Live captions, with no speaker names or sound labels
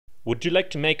Would you like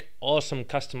to make awesome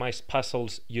customized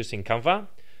puzzles using Canva?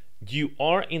 You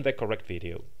are in the correct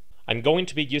video. I'm going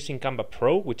to be using Canva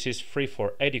Pro, which is free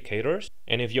for educators.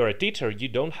 And if you're a teacher, you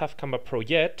don't have Canva Pro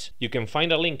yet, you can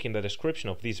find a link in the description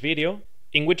of this video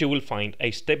in which you will find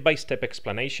a step-by-step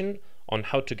explanation on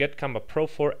how to get Canva Pro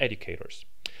for educators.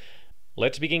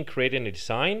 Let's begin creating a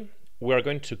design. We are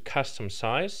going to custom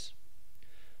size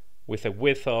with a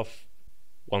width of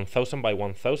 1000 by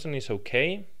 1000 is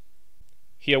okay.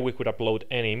 Here we could upload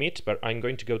any image, but I'm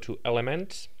going to go to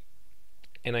Elements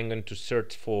and I'm going to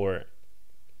search for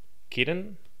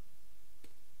kitten.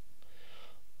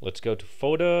 Let's go to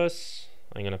Photos.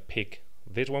 I'm going to pick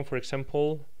this one, for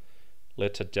example.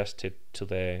 Let's adjust it to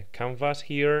the canvas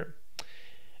here.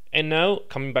 And now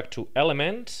coming back to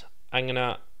Elements, I'm going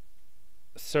to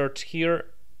search here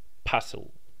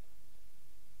Puzzle.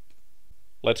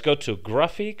 Let's go to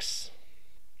Graphics.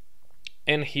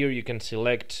 And here you can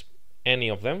select any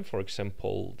of them. For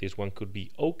example, this one could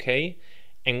be okay.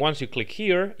 And once you click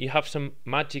here, you have some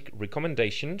magic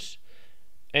recommendations.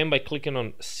 And by clicking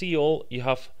on See All, you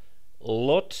have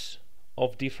lots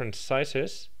of different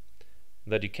sizes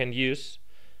that you can use,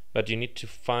 but you need to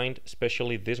find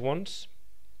especially these ones.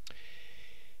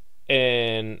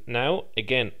 And now,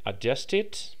 again, adjust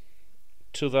it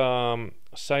to the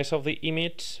size of the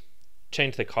image.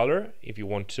 Change the color if you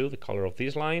want to, the color of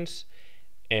these lines.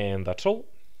 And that's all.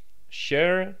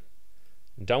 Share,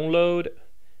 download,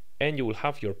 and you will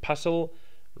have your puzzle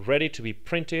ready to be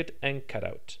printed and cut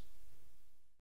out.